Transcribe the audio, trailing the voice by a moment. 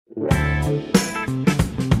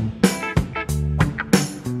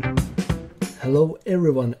Hello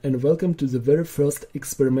everyone and welcome to the very first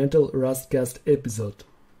experimental RustCast episode.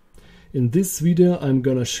 In this video I'm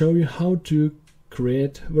gonna show you how to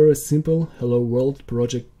create a very simple Hello World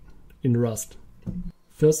project in Rust.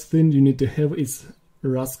 First thing you need to have is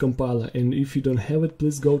Rust compiler, and if you don't have it,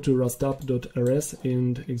 please go to rustup.rs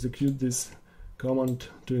and execute this command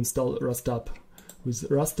to install rustup. With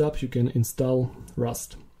rustup you can install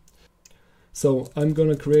Rust. So I'm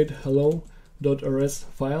gonna create hello.rs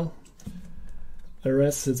file.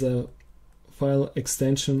 RS is a file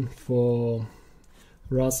extension for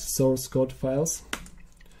Rust source code files,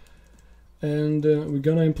 and we're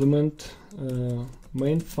gonna implement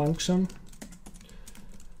main function.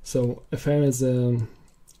 So fn is a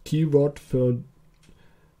keyword for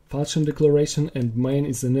function declaration, and main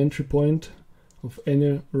is an entry point of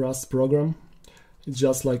any Rust program. It's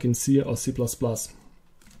just like in C or C++.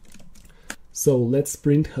 So let's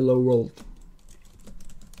print hello world.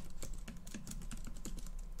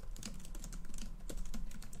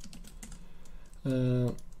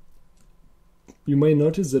 You may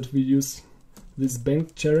notice that we use this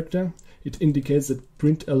bank character. It indicates that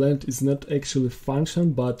println is not actually a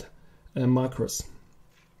function but a macros.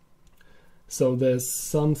 So there's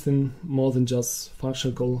something more than just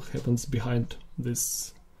function call happens behind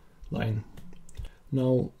this line.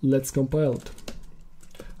 Now let's compile it.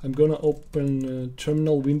 I'm gonna open a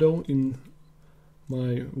terminal window in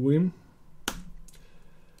my Vim,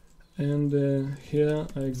 and here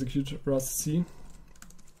I execute rustc.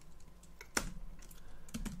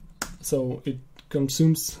 So it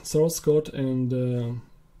consumes source code and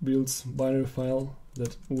builds binary file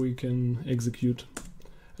that we can execute,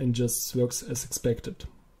 and just works as expected.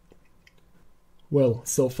 Well,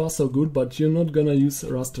 so far so good, but you're not gonna use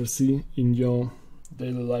rustc in your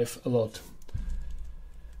daily life a lot.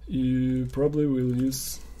 You probably will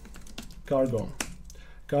use cargo.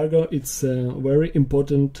 Cargo, it's a very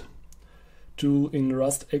important tool in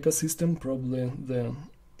Rust ecosystem, probably the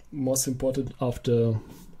most important after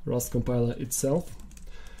Rust compiler itself,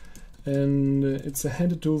 and it's a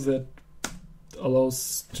handy tool that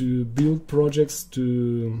allows to build projects,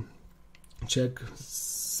 to check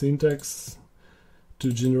syntax,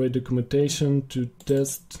 to generate documentation, to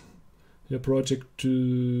test your project,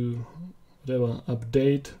 to whatever,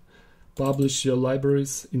 update, publish your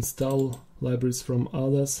libraries, install libraries from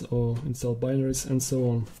others, or install binaries, and so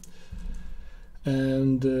on.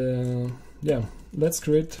 And yeah, let's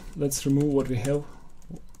remove what we have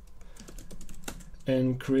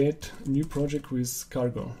and create a new project with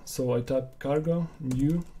cargo. So I type cargo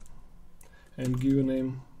new and give a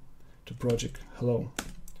name to project hello.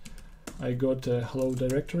 I got a hello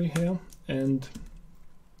directory here, and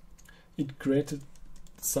it created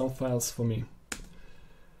some files for me.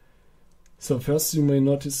 So first you may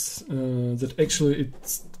notice that actually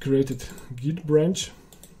it's created git branch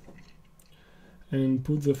and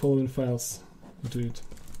put the following files into it.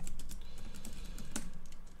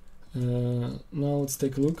 Now let's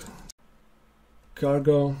take a look.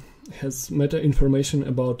 Cargo has meta information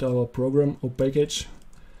about our program or package,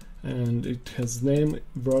 and it has name,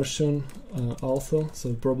 version, author, so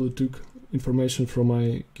it probably took information from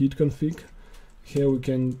my git config. Here we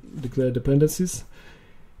can declare dependencies.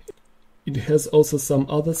 It has also some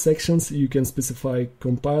other sections. You can specify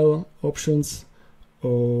compile options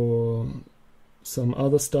or some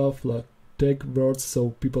other stuff like tag words,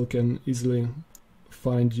 so people can easily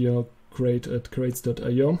find your crate at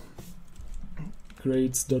crates.io.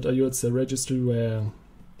 Crates.io, it's a registry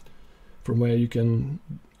from where you can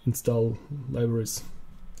install libraries,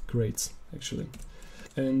 crates actually.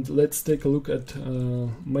 And let's take a look at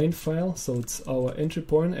main file. So it's our entry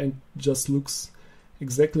point and just looks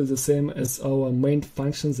exactly the same as our main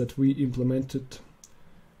functions that we implemented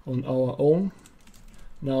on our own.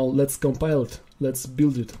 Now let's compile it, let's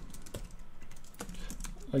build it.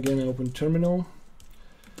 Again, I open terminal,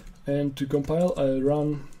 and to compile I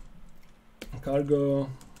run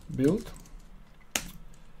cargo build.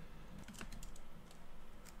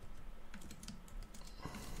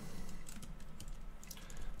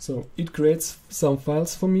 So it creates some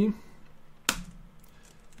files for me,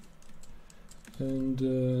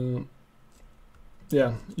 and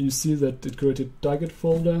yeah, you see that it created target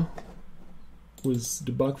folder with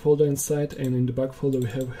debug folder inside, and in debug folder we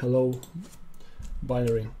have hello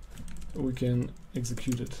binary. We can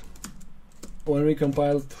execute it. When we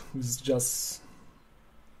compiled with just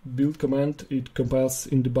build command, it compiles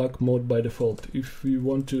in debug mode by default. If we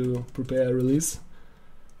want to prepare a release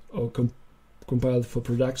or compile for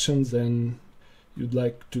production, then you'd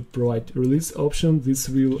like to provide release option. This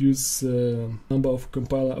will use a number of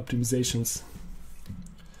compiler optimizations.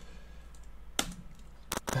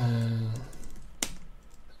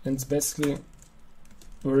 and it's basically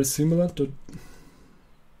very similar to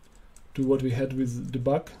what we had with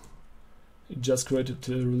debug. It just created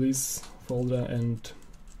a release folder and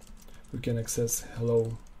we can access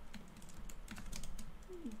hello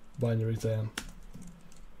binary there.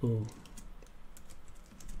 Ooh.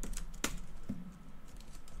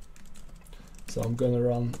 So I'm gonna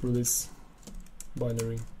run release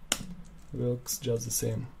binary. Works just the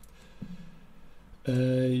same.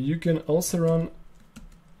 You can also run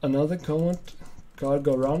another command,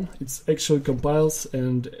 cargo run. It actually compiles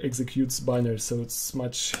and executes binary, so it's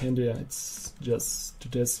much handier. It's just to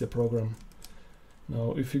test your program.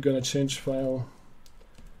 Now if you're gonna change file,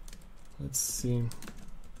 let's see.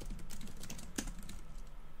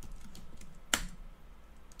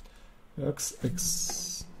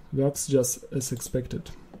 Works just as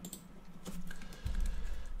expected.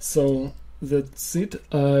 So that's it.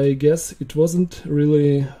 I guess it wasn't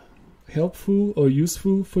really helpful or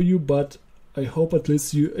useful for you, but I hope at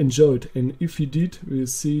least you enjoyed, and if you did, we'll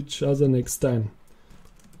see each other next time.